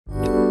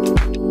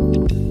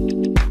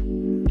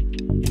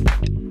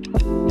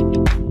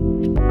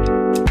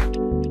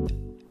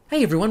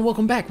Hey everyone,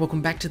 welcome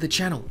back to the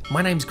channel.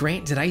 My name's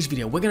Grant. Today's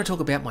video we're going to talk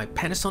about my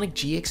Panasonic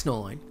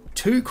GX9.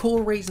 Two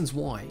core reasons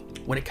why,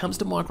 when it comes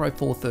to Micro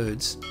Four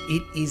Thirds,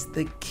 it is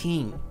the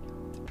king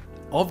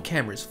of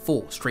cameras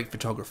for street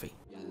photography.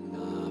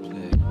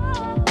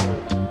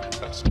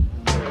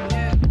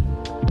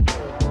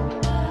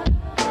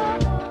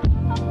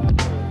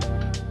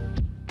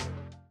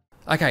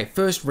 Okay,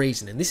 first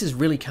reason, and this has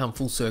really come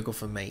full circle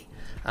for me.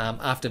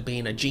 After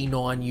being a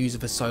G9 user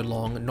for so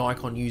long, a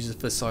Nikon user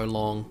for so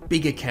long,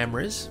 bigger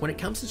cameras, when it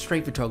comes to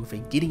street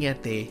photography, getting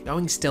out there,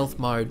 going stealth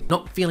mode,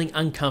 not feeling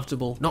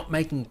uncomfortable, not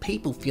making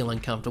people feel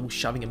uncomfortable,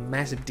 shoving a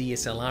massive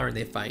DSLR in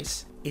their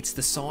face, it's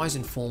the size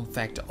and form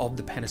factor of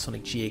the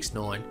Panasonic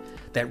GX9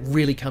 that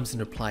really comes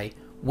into play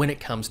when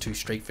it comes to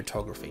street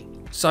photography.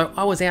 So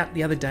I was out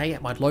the other day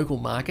at my local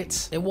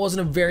markets. It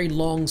wasn't a very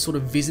long sort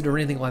of visit or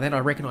anything like that. I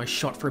reckon I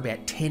shot for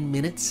about 10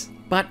 minutes,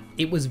 but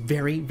it was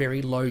very,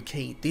 very low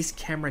key. This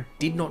camera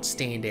did not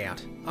stand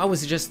out. I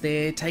was just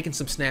there taking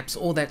some snaps,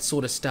 all that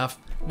sort of stuff.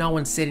 No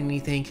one said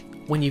anything.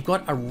 When you've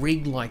got a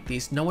rig like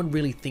this, no one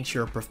really thinks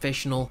you're a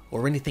professional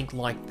or anything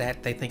like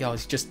that. They think, oh,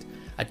 it's just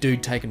a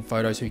dude taking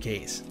photos, who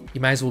cares?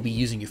 You may as well be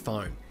using your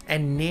phone.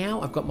 And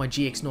now I've got my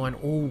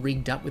GX9 all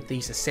rigged up with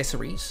these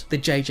accessories. The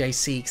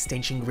JJC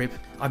extension grip.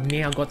 I've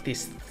now got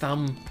this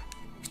thumb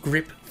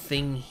grip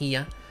thing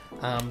here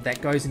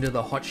that goes into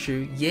the hot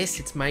shoe. Yes,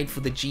 it's made for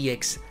the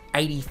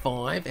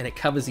GX85 and it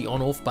covers the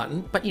on-off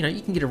button, but you know,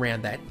 you can get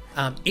around that.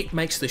 It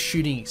makes the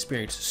shooting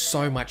experience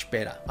so much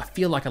better. I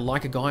feel like a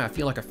Leica guy, I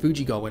feel like a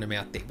Fuji guy when I'm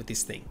out there with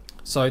this thing.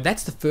 So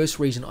that's the first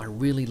reason I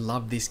really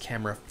love this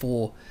camera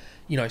for,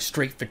 you know,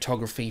 street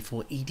photography,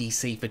 for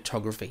EDC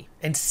photography.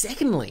 And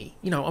secondly,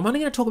 you know, I'm only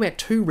going to talk about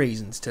two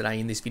reasons today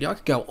in this video. I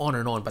could go on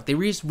and on, but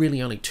there is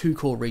really only two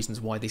core reasons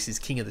why this is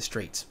king of the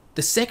streets.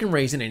 The second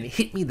reason, and it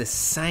hit me the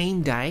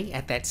same day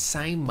at that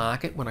same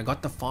market when I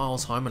got the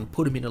files home and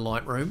put them in a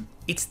Lightroom,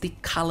 it's the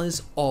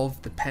colors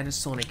of the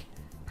Panasonic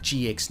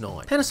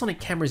GX9. Panasonic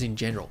cameras in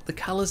general, the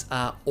colors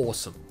are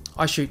awesome.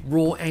 I shoot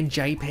RAW and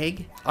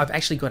JPEG. I've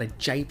actually got a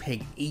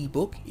JPEG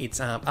ebook. It's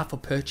up for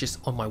purchase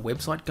on my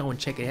website. Go and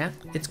check it out.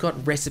 It's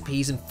got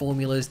recipes and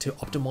formulas to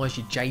optimize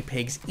your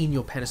JPEGs in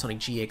your Panasonic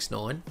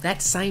GX9.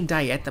 That same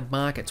day at the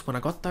markets, when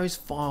I got those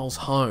files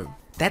home,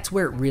 that's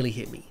where it really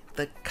hit me.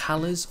 The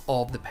colors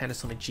of the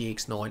Panasonic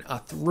GX9 are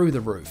through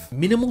the roof.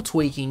 Minimal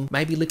tweaking,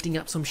 maybe lifting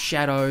up some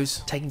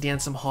shadows, taking down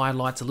some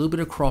highlights, a little bit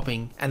of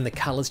cropping, and the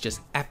colors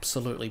just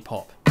absolutely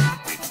pop.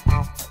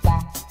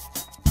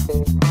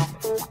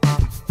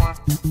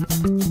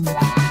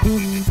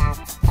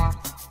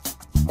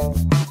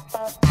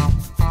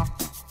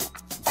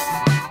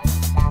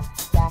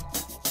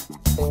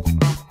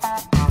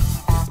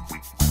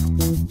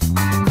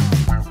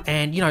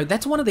 And you know,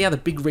 that's one of the other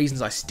big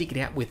reasons I stick it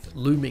out with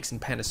Lumix and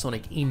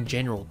Panasonic in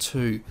general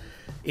too.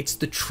 It's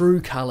the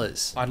true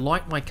colors. I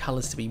like my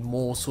colors to be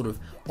more sort of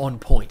on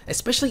point,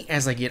 especially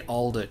as I get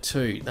older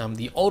too.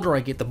 The older I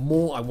get, the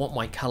more I want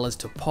my colors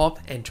to pop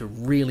and to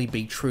really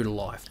be true to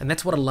life. And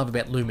that's what I love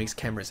about Lumix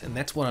cameras, and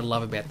that's what I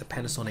love about the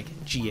Panasonic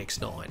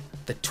GX9.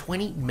 The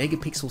 20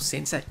 megapixel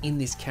sensor in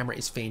this camera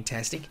is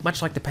fantastic.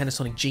 Much like the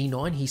Panasonic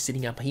G9, he's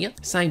sitting up here.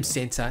 Same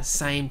sensor,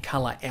 same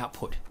color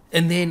output.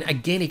 And then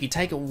again, if you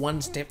take it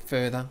one step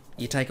further,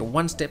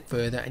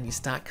 and you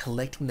start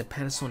collecting the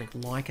Panasonic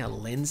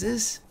Leica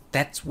lenses,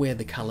 that's where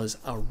the colors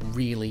are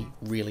really,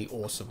 really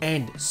awesome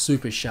and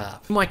super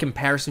sharp. In my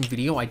comparison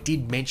video, I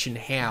did mention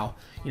how,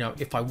 you know,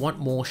 if I want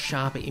more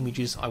sharper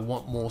images, I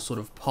want more sort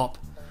of pop,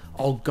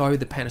 I'll go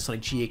the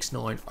Panasonic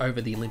GX9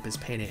 over the Olympus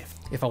Pen F.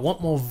 If I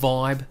want more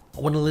vibe, I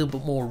want a little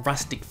bit more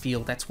rustic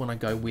feel, that's when I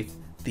go with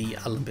the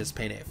Olympus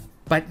Pen F.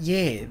 But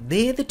yeah,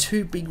 they're the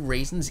two big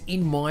reasons,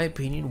 in my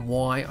opinion,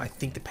 why I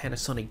think the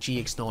Panasonic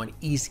GX9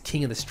 is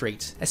king of the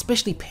streets,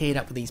 especially paired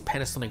up with these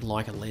Panasonic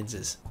Leica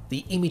lenses.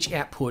 The image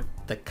output,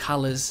 the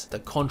colors, the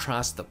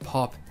contrast, the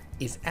pop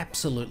is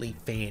absolutely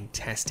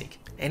fantastic.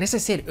 And as I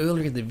said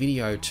earlier in the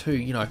video too,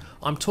 you know,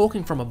 I'm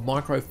talking from a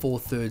Micro Four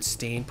Thirds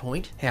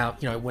standpoint, how,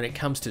 you know, when it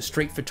comes to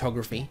street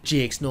photography,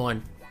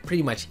 GX9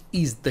 pretty much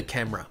is the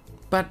camera.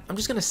 But I'm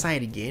just gonna say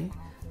it again,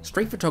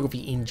 street photography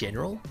in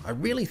general, I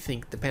really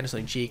think the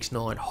Panasonic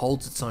GX9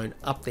 holds its own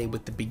up there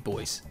with the big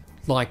boys.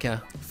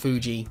 Leica,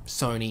 Fuji,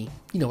 Sony,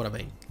 you know what I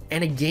mean.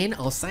 And again,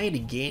 I'll say it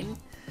again,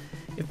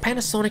 if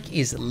Panasonic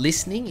is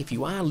listening, if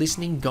you are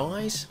listening,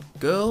 guys,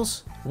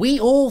 girls, we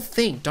all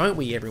think, don't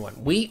we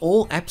everyone? We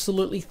all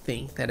absolutely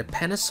think that a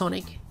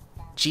Panasonic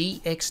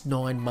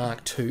GX9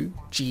 Mark II,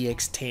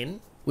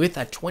 GX10, with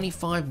a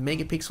 25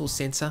 megapixel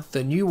sensor,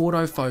 the new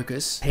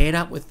autofocus, paired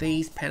up with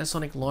these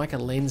Panasonic Leica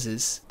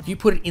lenses, if you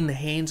put it in the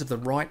hands of the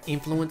right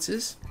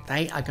influencers,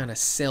 they are gonna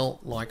sell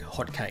like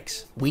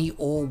hotcakes. We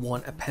all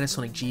want a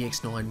Panasonic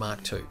GX9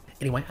 Mark II.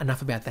 Anyway,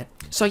 enough about that.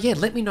 So yeah,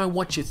 let me know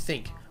what you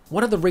think.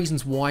 What are the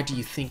reasons why do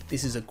you think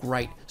this is a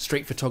great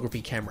street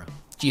photography camera?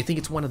 Do you think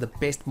it's one of the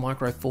best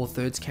Micro Four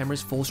Thirds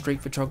cameras for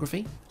street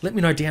photography? Let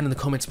me know down in the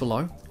comments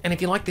below. And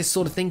if you like this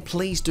sort of thing,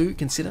 please do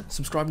consider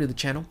subscribing to the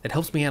channel. It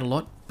helps me out a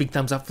lot. Big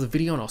thumbs up for the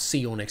video, and I'll see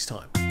you all next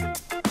time.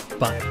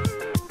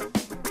 Bye.